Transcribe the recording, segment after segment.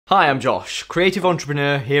Hi, I'm Josh, creative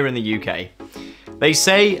entrepreneur here in the UK. They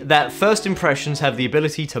say that first impressions have the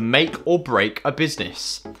ability to make or break a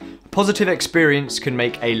business. A positive experience can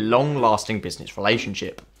make a long-lasting business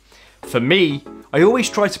relationship. For me, I always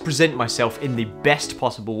try to present myself in the best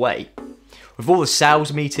possible way. With all the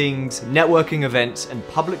sales meetings, networking events, and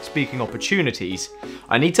public speaking opportunities,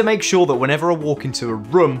 I need to make sure that whenever I walk into a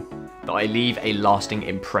room, that I leave a lasting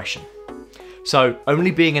impression. So,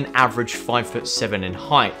 only being an average 5'7" in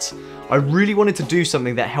height, I really wanted to do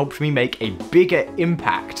something that helped me make a bigger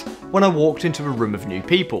impact when I walked into a room of new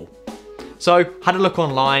people. So, had a look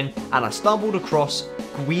online and I stumbled across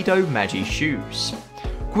GuidoMaggi Shoes.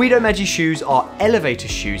 GuidoMaggi Shoes are elevator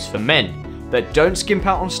shoes for men that don't skimp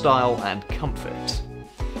out on style and comfort.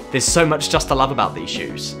 There's so much just to love about these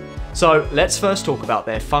shoes. So, let's first talk about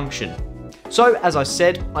their function. So, as I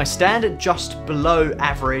said, I stand at just below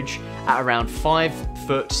average at around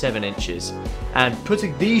 5'7", and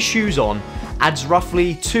putting these shoes on adds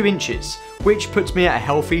roughly 2 inches, which puts me at a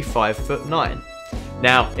healthy 5'9".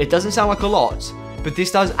 Now, it doesn't sound like a lot, but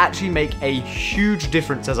this does actually make a huge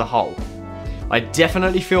difference as a whole. I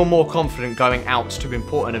definitely feel more confident going out to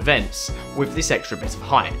important events with this extra bit of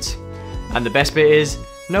height. And the best bit is,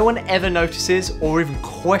 no one ever notices or even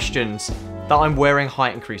questions that I'm wearing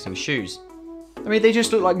height increasing shoes. I mean, they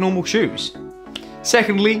just look like normal shoes.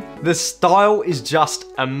 Secondly, the style is just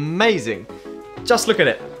amazing. Just look at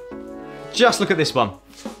it. Just look at this one.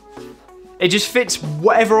 It just fits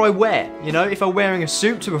whatever I wear. You know, if I'm wearing a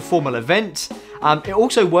suit to a formal event, it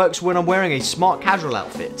also works when I'm wearing a smart casual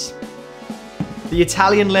outfit. The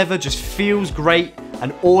Italian leather just feels great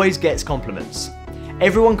and always gets compliments.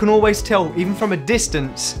 Everyone can always tell, even from a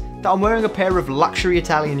distance, that I'm wearing a pair of luxury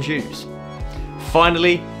Italian shoes.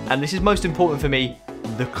 Finally, and this is most important for me,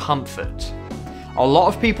 the comfort. A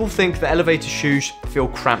lot of people think that elevator shoes feel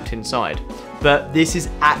cramped inside, but this is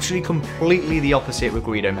actually completely the opposite with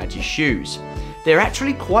GuidoMaggi shoes. They're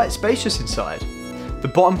actually quite spacious inside. The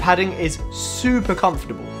bottom padding is super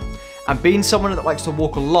comfortable, and being someone that likes to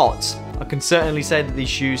walk a lot, I can certainly say that these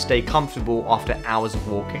shoes stay comfortable after hours of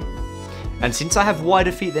walking. And since I have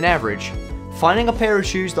wider feet than average, finding a pair of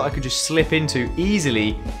shoes that I could just slip into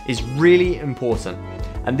easily is really important.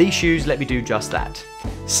 And these shoes let me do just that.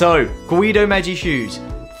 So, GuidoMaggi Shoes,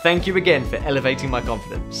 thank you again for elevating my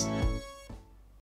confidence.